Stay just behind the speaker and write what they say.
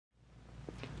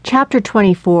Chapter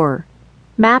 24.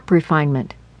 Map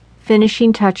Refinement,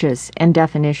 Finishing Touches and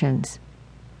Definitions.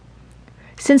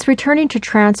 Since returning to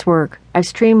trance work, I've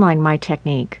streamlined my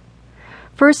technique.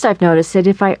 First, I've noticed that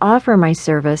if I offer my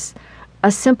service,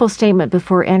 a simple statement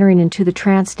before entering into the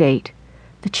trance state,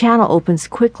 the channel opens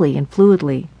quickly and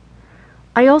fluidly.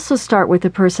 I also start with a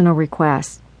personal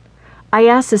request. I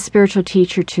ask the spiritual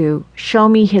teacher to show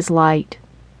me his light.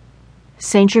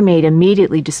 Saint Germain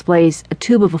immediately displays a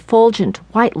tube of effulgent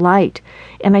white light,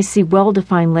 and I see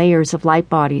well-defined layers of light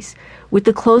bodies, with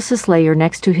the closest layer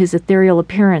next to his ethereal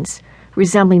appearance,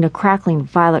 resembling a crackling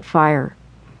violet fire.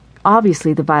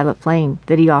 Obviously the violet flame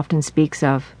that he often speaks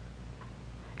of.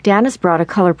 Dan has brought a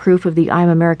color proof of the I'm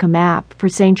America map for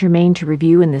Saint Germain to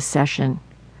review in this session.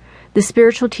 The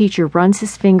spiritual teacher runs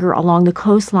his finger along the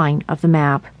coastline of the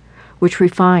map, which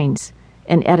refines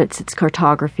and edits its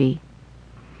cartography.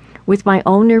 With my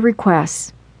own new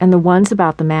requests and the ones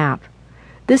about the map,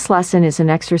 this lesson is an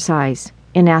exercise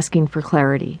in asking for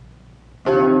clarity.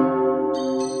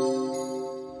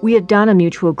 We have done a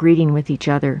mutual greeting with each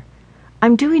other.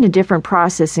 I'm doing a different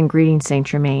process in greeting Saint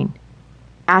Germain.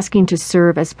 Asking to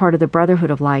serve as part of the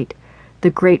Brotherhood of Light, the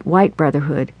Great White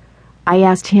Brotherhood, I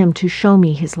asked him to show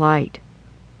me his light.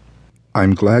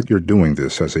 I'm glad you're doing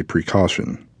this as a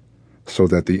precaution, so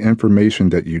that the information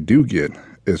that you do get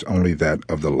is only that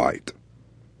of the light.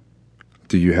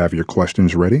 Do you have your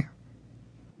questions ready?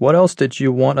 What else did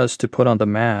you want us to put on the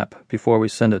map before we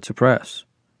send it to press?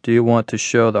 Do you want to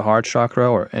show the heart chakra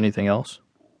or anything else?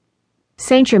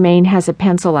 Saint Germain has a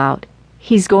pencil out.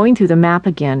 He's going through the map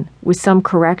again with some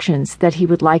corrections that he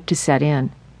would like to set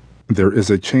in. There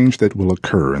is a change that will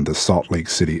occur in the Salt Lake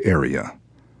City area.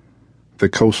 The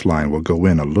coastline will go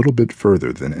in a little bit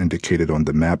further than indicated on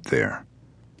the map there.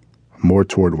 More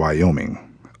toward Wyoming,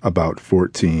 about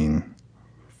 14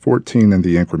 in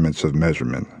the increments of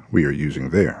measurement we are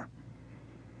using there.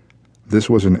 This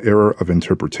was an error of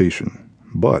interpretation,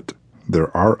 but there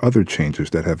are other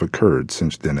changes that have occurred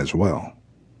since then as well.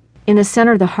 In the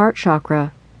center of the heart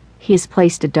chakra, he has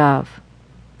placed a dove.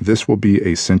 This will be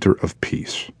a center of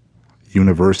peace,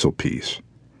 universal peace,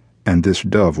 and this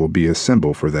dove will be a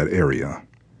symbol for that area.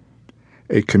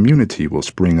 A community will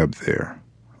spring up there,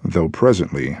 though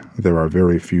presently there are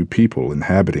very few people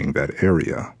inhabiting that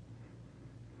area.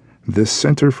 This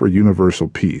Center for Universal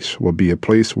Peace will be a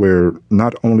place where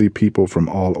not only people from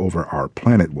all over our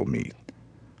planet will meet,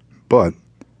 but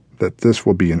that this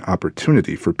will be an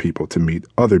opportunity for people to meet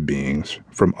other beings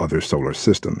from other solar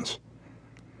systems.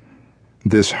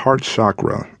 This heart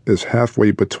chakra is halfway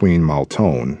between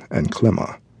Maltone and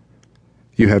Klima.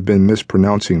 You have been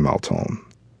mispronouncing Maltone.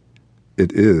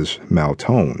 It is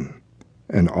Maltone,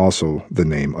 and also the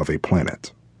name of a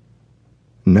planet.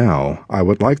 Now, I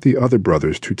would like the other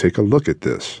brothers to take a look at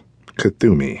this,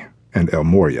 Cthulhu and El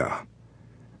Moria.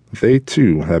 They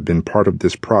too have been part of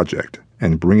this project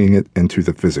and bringing it into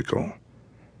the physical.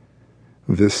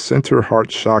 This center heart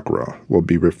chakra will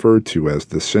be referred to as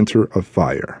the center of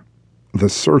fire, the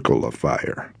circle of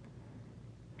fire.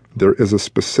 There is a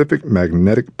specific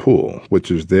magnetic pull which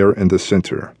is there in the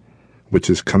center, which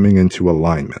is coming into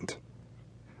alignment.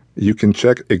 You can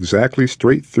check exactly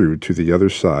straight through to the other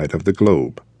side of the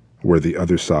globe, where the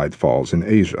other side falls in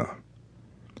Asia.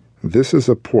 This is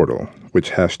a portal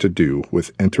which has to do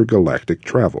with intergalactic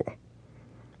travel.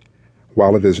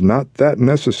 While it is not that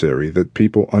necessary that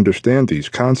people understand these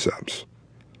concepts,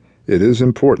 it is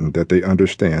important that they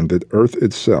understand that Earth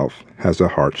itself has a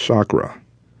heart chakra.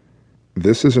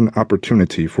 This is an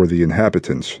opportunity for the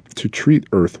inhabitants to treat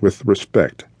Earth with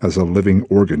respect as a living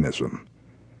organism.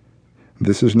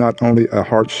 This is not only a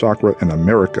heart chakra in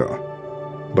America,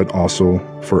 but also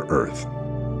for Earth.